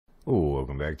Oh,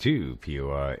 welcome back to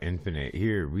POI Infinite.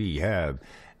 Here we have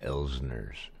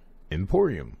Elzner's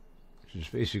Emporium, which is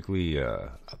basically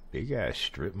a big ass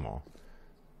strip mall.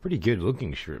 Pretty good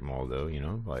looking strip mall though, you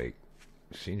know, like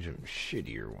seen some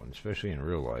shittier ones, especially in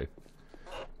real life.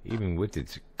 Even with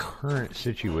its current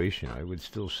situation, I would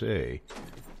still say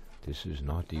this is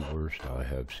not the worst I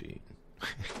have seen.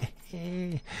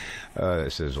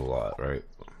 That says a lot, right?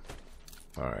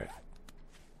 Alright.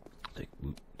 Like,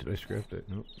 did I scrap that?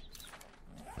 Nope.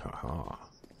 Haha. Are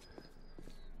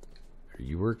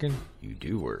you working? You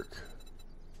do work.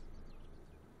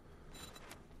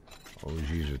 Always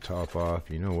use the top off.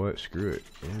 You know what? Screw it.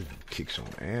 Kick some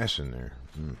ass in there.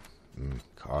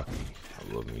 Coffee.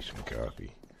 I love me some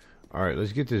coffee. Alright,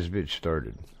 let's get this bitch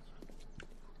started.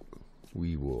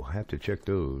 We will have to check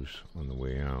those on the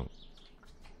way out.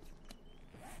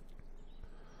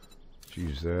 Let's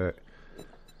use that.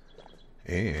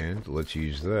 And let's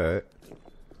use that.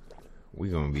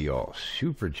 We're gonna be all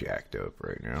super jacked up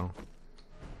right now.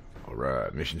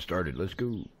 Alright, mission started. Let's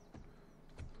go.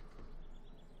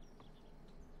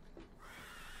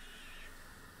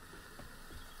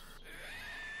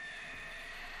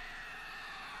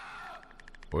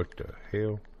 What the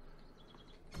hell?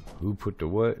 Who put the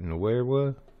what in the where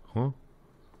what? Huh?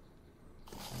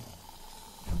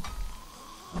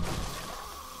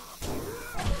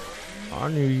 I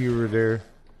knew you were there.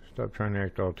 Stop trying to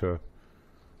act all tough.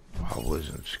 I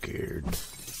wasn't scared.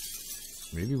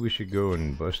 Maybe we should go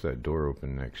and bust that door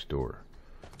open next door.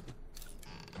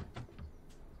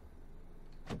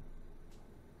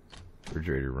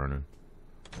 Refrigerator running.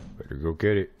 Better go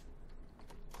get it.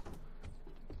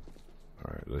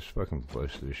 Alright, let's fucking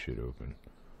bust this shit open.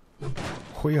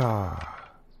 Hoo-yah!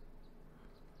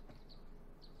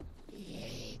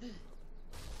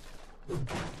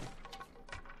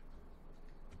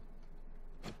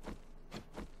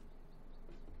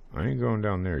 I ain't going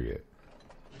down there yet.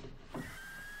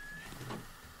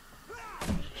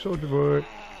 Soldier boy.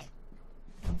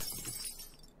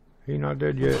 He not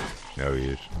dead yet? No, he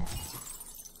is.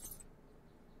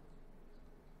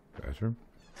 Bathroom?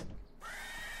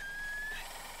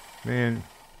 Man,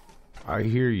 I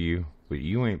hear you, but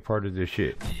you ain't part of this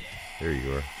shit. There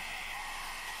you are.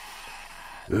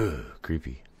 Ugh,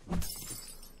 creepy.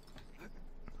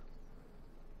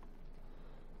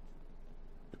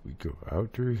 We go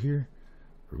out through here?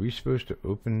 Are we supposed to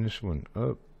open this one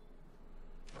up?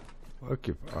 Fuck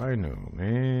if I know,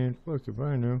 man. Fuck if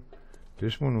I know.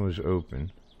 This one was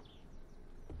open.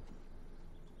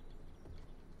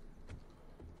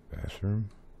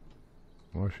 Bathroom.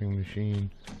 Washing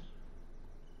machine.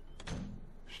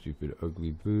 Stupid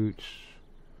ugly boots.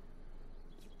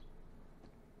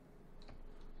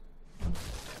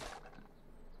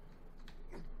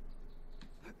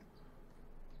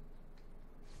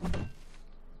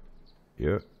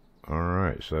 Yep.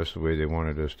 Alright, so that's the way they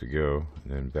wanted us to go.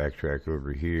 And then backtrack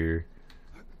over here.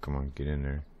 Come on, get in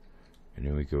there. And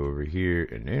then we go over here,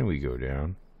 and then we go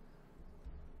down.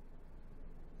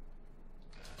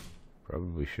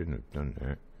 Probably shouldn't have done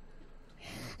that.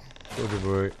 Soldier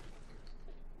boy.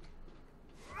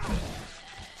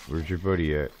 Where's your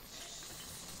buddy at?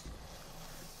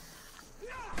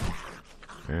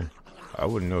 Eh, I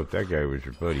wouldn't know if that guy was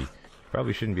your buddy.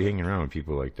 Probably shouldn't be hanging around with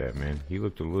people like that, man. He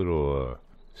looked a little,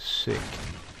 sick.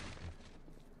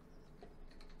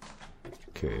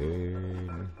 Okay,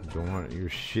 don't want your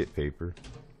shit paper.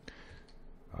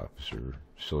 Officer,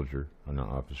 soldier, not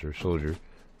officer, soldier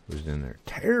was in there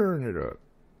tearing it up.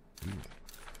 Ooh,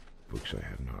 books I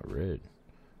have not read.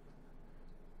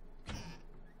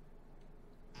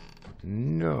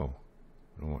 No,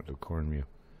 I don't want the cornmeal.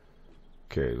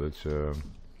 Okay, let's,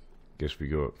 guess we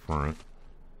go up front.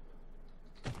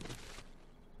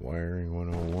 Wiring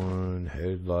 101,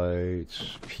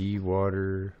 headlights, pea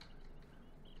water.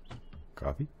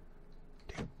 Coffee?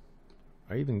 Damn.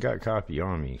 I even got coffee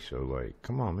on me, so like,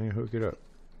 come on man, hook it up.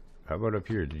 How about up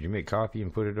here? Did you make coffee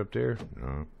and put it up there?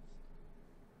 No.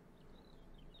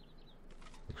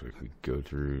 Looks like we go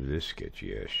through this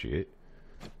sketchy ass shit.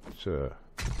 Let's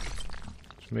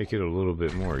make it a little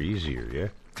bit more easier, yeah?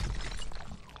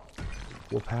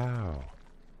 Whoa-pow.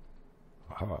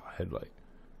 Aha, headlight.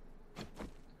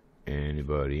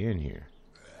 Anybody in here?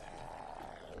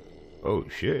 Oh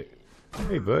shit.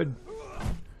 Hey bud.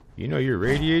 You know you're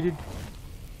radiated?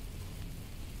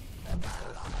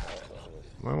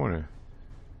 Might wanna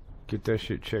get that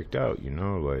shit checked out, you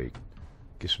know, like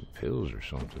get some pills or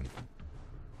something.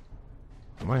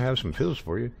 I might have some pills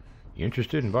for you. You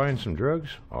interested in buying some drugs?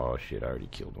 Oh shit, I already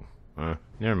killed him.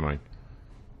 Never mind.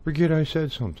 Forget I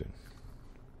said something.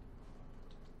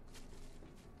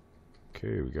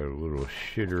 Okay, we got a little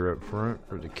shitter up front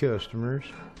for the customers.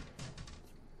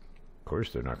 Of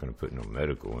course, they're not going to put no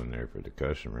medical in there for the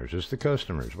customers. It's the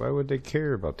customers. Why would they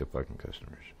care about the fucking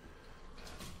customers?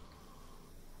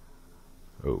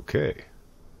 Okay.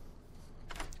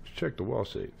 Let's check the wall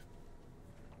safe.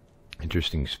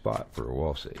 Interesting spot for a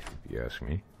wall safe, if you ask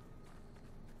me.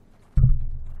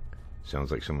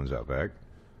 Sounds like someone's out back.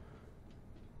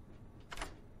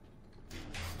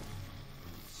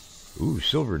 Ooh,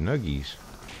 silver nuggies.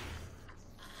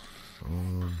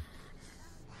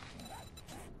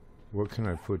 What can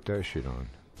I put that shit on?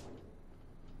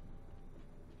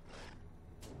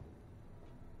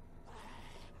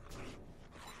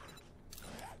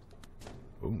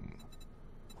 Boom.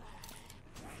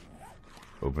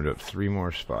 Opened up 3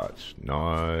 more spots.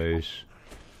 Nice.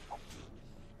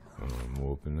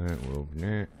 We'll open that. We'll open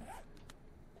that.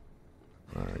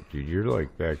 Alright, dude, you're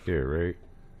like back there, right?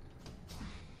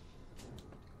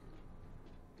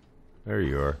 There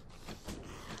you are.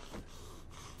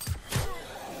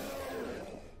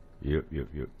 Yep.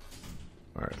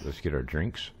 Alright, let's get our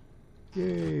drinks.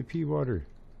 Yay, pea water.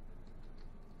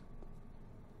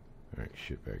 Alright,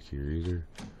 shit back here either.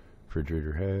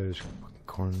 Refrigerator has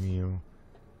cornmeal.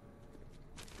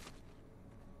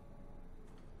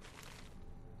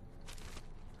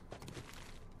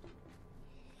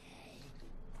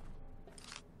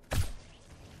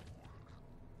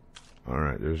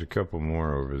 Alright, there's a couple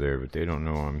more over there, but they don't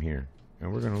know I'm here.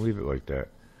 And we're gonna leave it like that.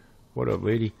 What up,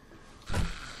 lady?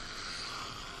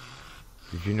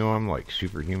 Did you know I'm like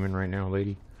superhuman right now,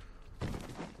 lady?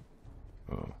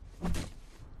 Oh.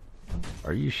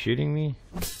 Are you shitting me?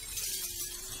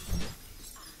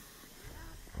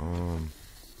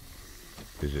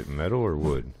 Is it metal or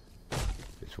wood?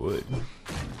 It's wood.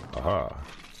 Aha.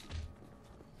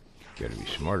 Gotta be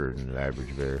smarter than the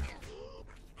average bear.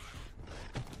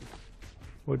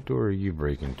 What door are you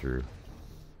breaking through?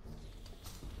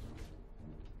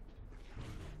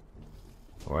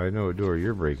 Well, I know what door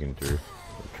you're breaking through.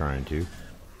 Or trying to.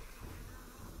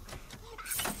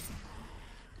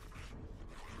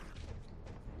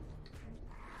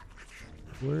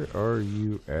 Where are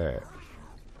you at?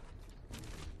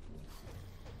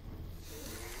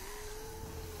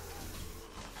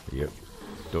 Yep.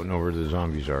 Don't know where the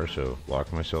zombies are, so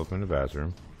lock myself in the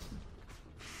bathroom.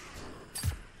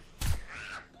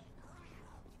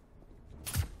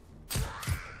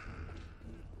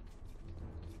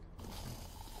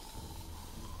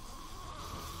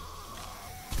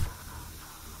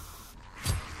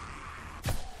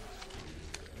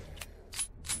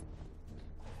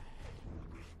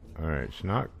 Alright, it's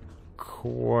not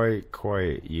quite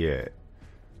quiet yet.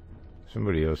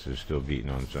 Somebody else is still beating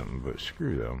on something, but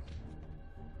screw them.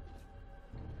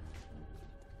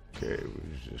 Okay, it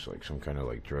was just like some kind of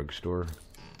like drugstore.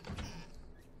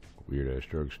 Weird ass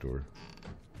drugstore.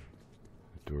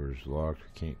 The door is locked.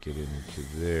 We can't get into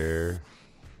there.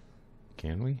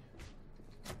 Can we?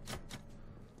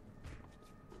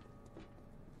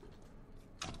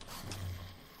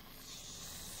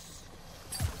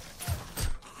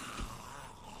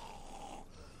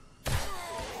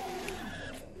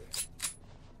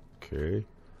 Okay.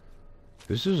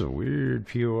 This is a weird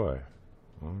POI.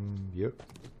 Yep.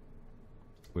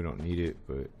 We don't need it,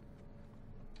 but...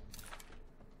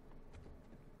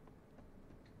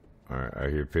 Alright, I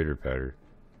hear pitter patter.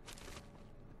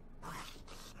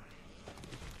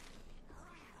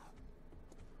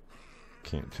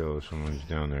 Can't tell if someone's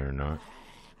down there or not.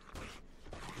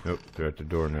 Nope, they're at the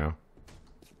door now.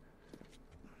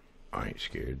 I ain't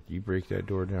scared. You break that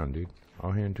door down, dude.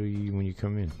 I'll handle you when you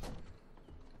come in.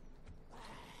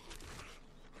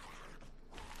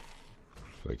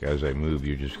 Like, as I move,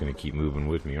 you're just gonna keep moving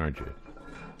with me, aren't you?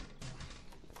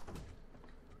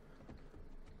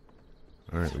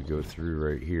 Alright, we go through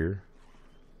right here.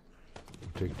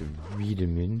 We'll take the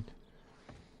vitamin.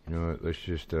 You know what, let's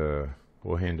just,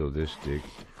 we'll handle this dick.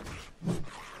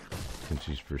 Since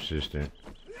he's persistent.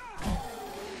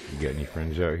 You got any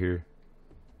friends out here?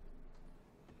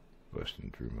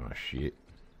 Busting through my shit.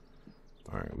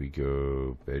 Alright, we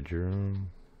go bedroom.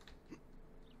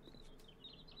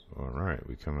 Alright,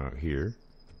 we come out here.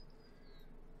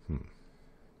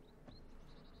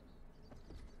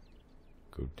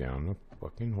 Go down the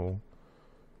fucking hole.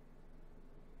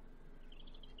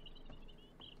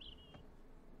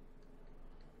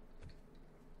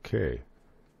 Okay.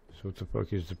 So what the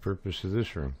fuck is the purpose of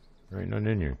this room? Right, none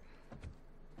in here.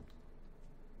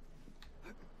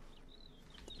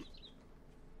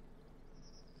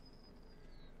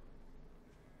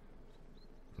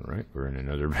 Alright, we're in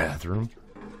another bathroom.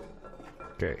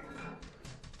 Okay.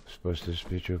 Let's bust this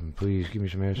bitch open, please. Give me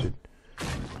some acid.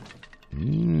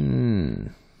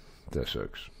 That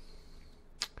sucks.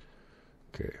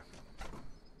 Okay.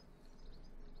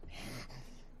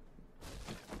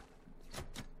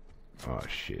 Oh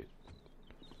shit.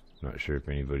 Not sure if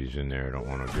anybody's in there. I don't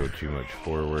want to go too much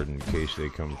forward in case they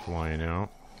come flying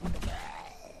out.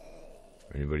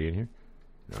 Anybody in here?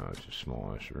 No, it's a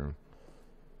small ass room.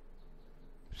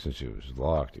 Since it was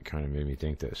locked, it kind of made me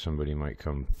think that somebody might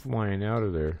come flying out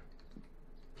of there.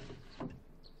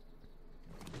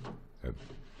 I have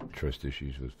trust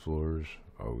issues with floors.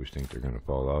 I always think they're going to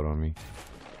fall out on me.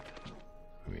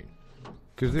 I mean,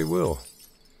 because they will.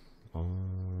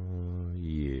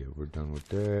 Yeah, we're done with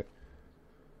that.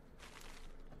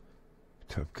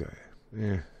 Tough guy.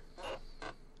 Yeah.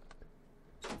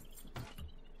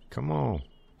 Come on.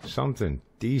 Something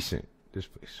decent. This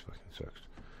place fucking sucks.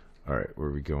 Alright, where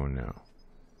are we going now?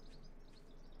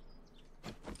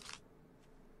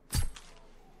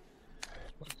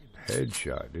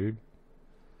 Headshot, dude.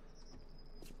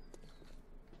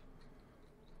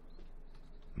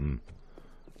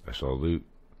 I saw loot.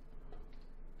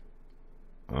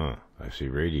 I see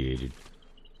radiated.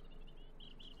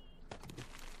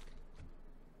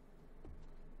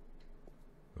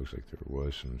 Looks like there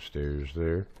was some stairs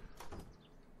there.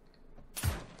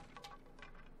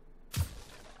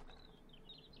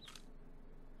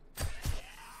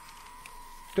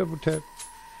 Double tap.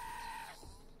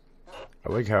 I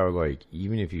like how, like,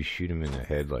 even if you shoot him in the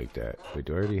head like that. Wait,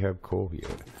 do I already have Cole? Yeah.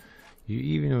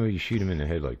 Even though you shoot him in the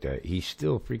head like that, he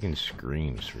still freaking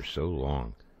screams for so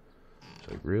long. It's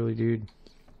like, really, dude?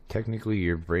 Technically,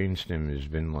 your brainstem has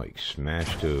been, like,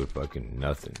 smashed to fucking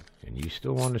nothing. And you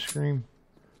still want to scream?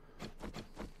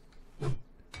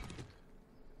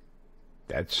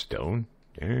 That's stone?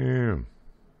 Damn.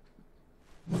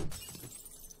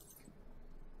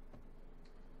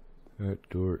 That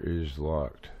door is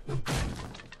locked.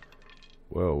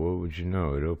 Well, what would you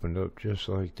know? It opened up just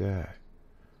like that.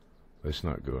 Let's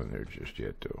not go in there just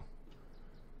yet, though.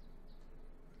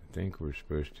 I think we're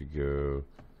supposed to go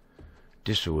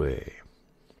this way.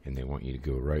 And they want you to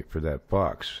go right for that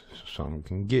box so something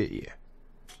can get you.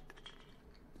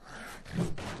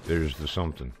 There's the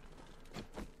something.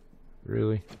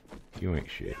 Really? You ain't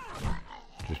shit.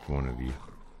 Just one of you.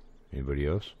 Anybody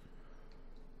else?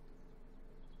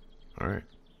 Alright.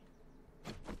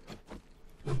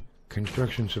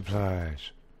 Construction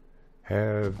supplies.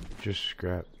 Have just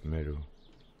scrap metal.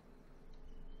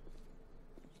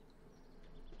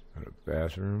 Got a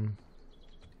bathroom.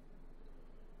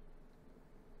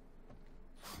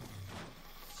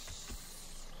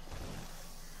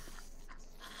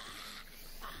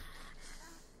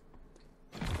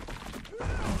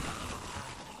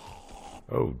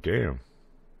 Oh, damn.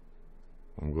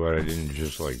 I'm glad I didn't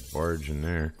just, like, barge in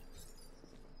there.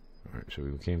 Alright, so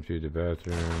we came through the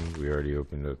bathroom. We already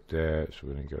opened up that, so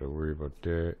we didn't gotta worry about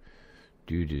that.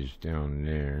 Dude is down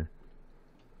there.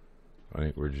 I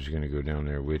think we're just gonna go down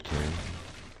there with him.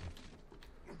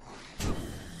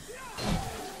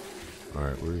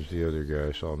 Alright, where's the other guy?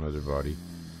 I saw another body.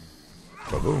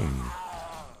 Ba-boom!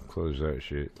 Close that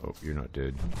shit. Oh, you're not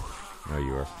dead. Now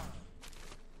you are.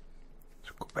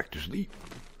 Let's go back to sleep.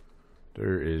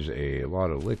 There is a lot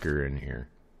of liquor in here.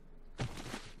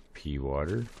 Pea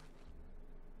water.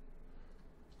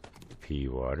 Pea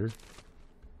water.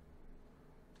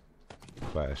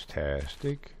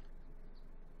 Plastastic.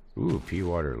 Ooh, pea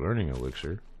water learning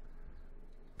elixir.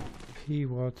 Pea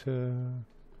water.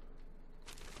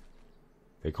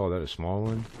 They call that a small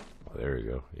one? Oh, there we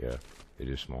go. Yeah, it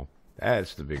is small.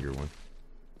 That's the bigger one.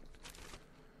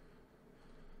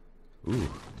 Ooh,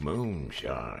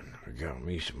 moonshine. I got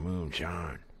me some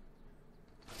moonshine.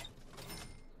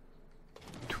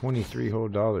 23 whole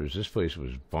dollars. This place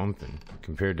was bumping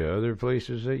compared to other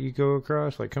places that you go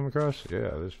across, like come across.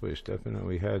 Yeah, this place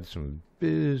definitely had some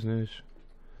business.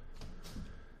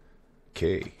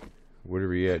 Okay, where are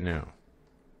we at now?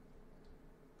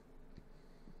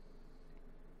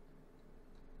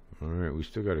 Alright, we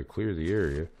still got to clear the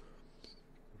area.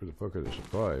 Where the fuck are the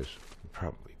supplies? I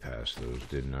probably passed those,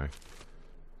 didn't I?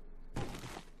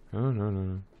 Oh,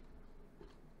 no.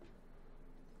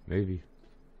 Maybe.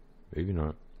 Maybe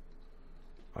not.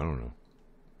 I don't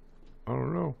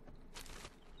know.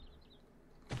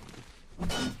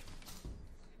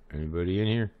 Anybody in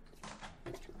here?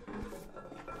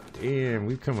 Damn,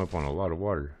 we've come up on a lot of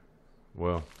water.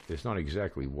 Well, it's not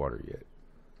exactly water yet.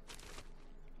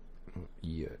 Not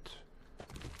yet.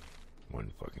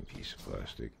 One fucking piece of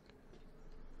plastic.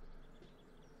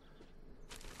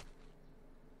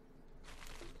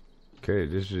 Okay,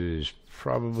 this is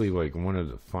probably like one of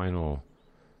the final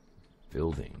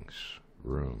buildings,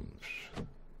 rooms,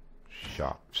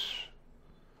 shops.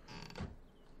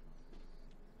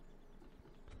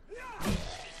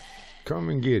 Come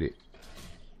and get it.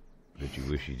 Bet you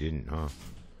wish you didn't, huh?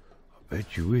 I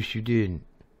bet you wish you didn't.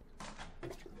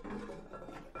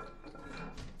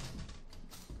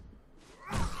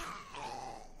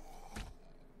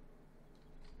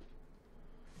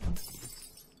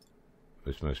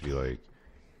 This must be like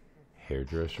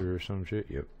hairdresser or some shit.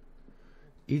 Yep.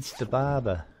 It's the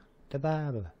barber. The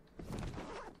barber.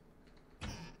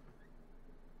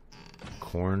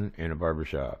 Corn in a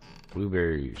barbershop.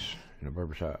 Blueberries in a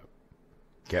barbershop.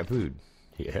 Cat food.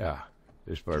 Yeah.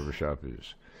 This barbershop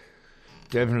is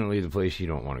definitely the place you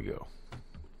don't want to go.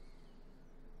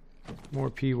 More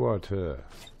POI.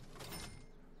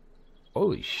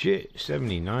 Holy shit.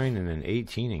 79 and then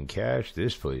 18 in cash.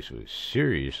 This place was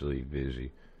seriously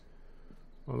busy.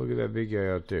 Oh, look at that big guy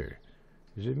out there.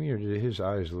 Is it me or did his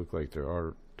eyes look like they're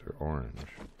orange?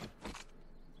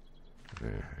 Nah,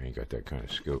 I ain't got that kind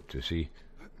of scope to see.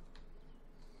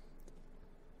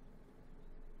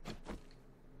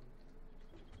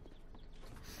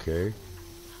 Okay.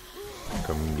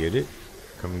 Come and get it.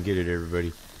 Come and get it,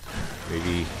 everybody.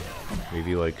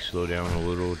 Maybe like slow down a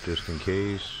little just in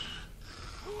case.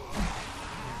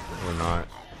 Or not.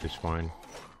 It's fine.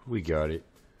 We got it.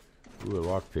 Ooh, a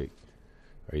lockpick.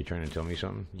 Are you trying to tell me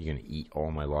something? You gonna eat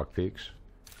all my lockpicks?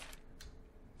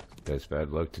 That's bad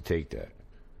luck to take that.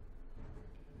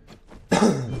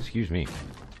 Excuse me.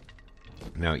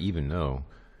 Now, even though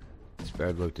it's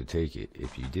bad luck to take it,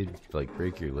 if you did like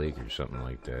break your leg or something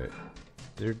like that,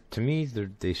 to me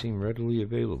they seem readily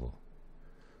available.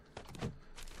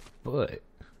 But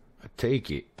I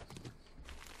take it,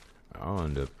 I'll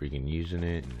end up freaking using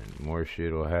it, and then more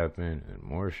shit will happen, and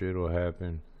more shit will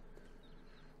happen,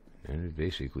 and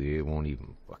basically it won't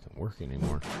even fucking work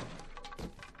anymore.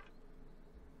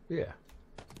 Yeah,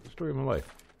 story of my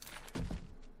life.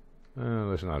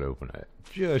 Let's not open that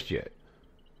just yet.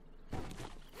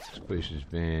 This place has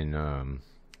been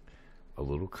a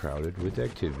little crowded with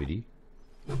activity.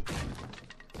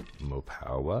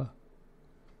 Mopawa.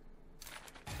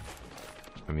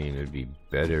 I mean, it'd be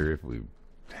better if we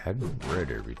hadn't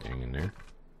read everything in there.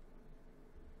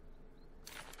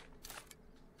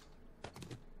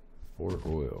 4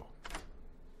 oil.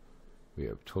 We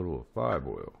have a total of 5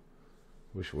 oil.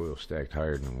 Wish oil stacked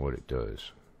higher than what it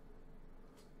does.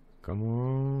 Come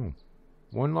on.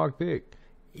 1 lockpick.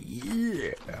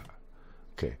 Yeah.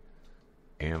 Okay.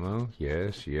 Ammo.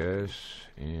 Yes, yes.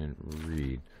 And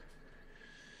read.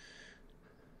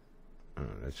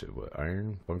 That's it. What?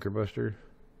 Iron? Bunker buster?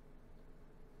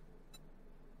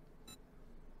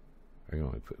 I can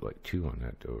only put like 2 on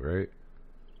that though, right?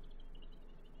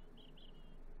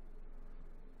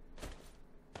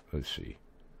 Let's see.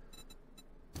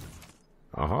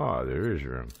 Aha, there is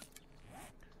room.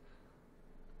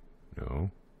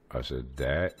 No, I said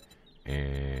that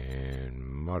and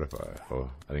modify.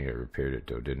 Oh, I think I repaired it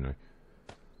though, didn't I?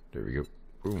 There we go.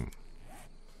 Boom.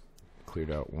 Cleared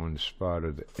out 1 spot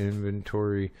of the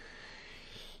inventory.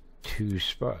 2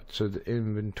 spots of the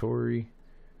inventory.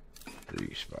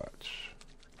 3 spots.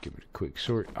 Give it a quick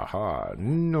sort. Aha,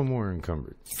 no more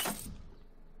encumbered.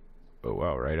 Oh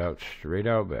wow, straight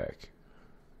out back.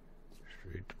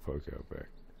 Straight the fuck out back.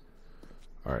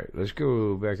 Alright, let's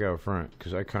go back out front,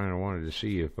 because I kind of wanted to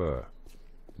see if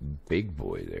Big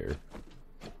Boy there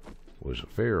was a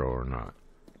pharaoh or not.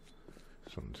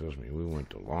 Something tells me we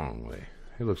went the long way.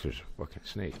 Hey look, there's a fucking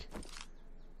snake.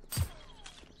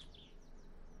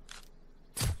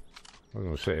 I was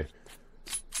gonna say,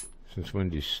 since when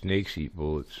do snakes eat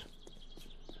bullets?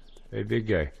 Hey big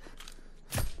guy.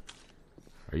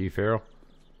 Are you feral?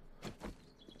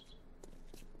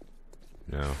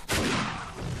 No.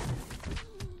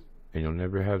 And you'll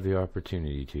never have the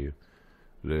opportunity to.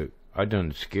 Look, I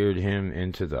done scared him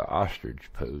into the ostrich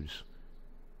pose.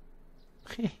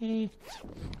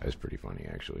 That's pretty funny,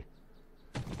 actually.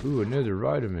 Ooh, another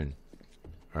vitamin.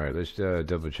 Alright, let's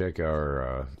double check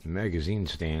our magazine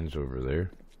stands over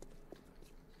there.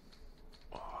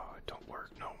 Oh, it don't work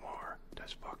no more.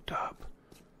 That's fucked up.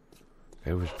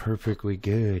 It was perfectly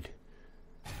good.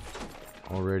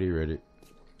 Already read it.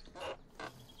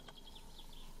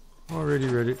 Already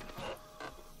read it.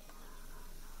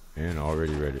 And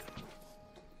already read it.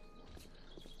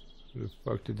 Who the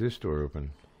fuck did this door open?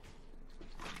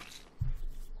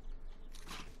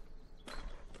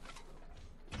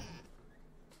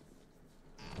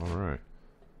 Alright.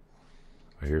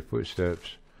 I hear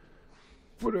footsteps.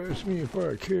 But ask me if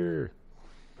I care.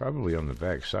 Probably on the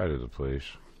back side of the place.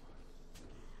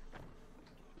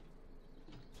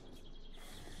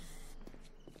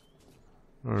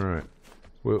 Alright.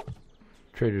 Well,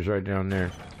 trader's right down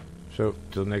there. So,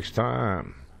 till next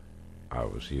time, I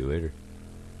will see you later.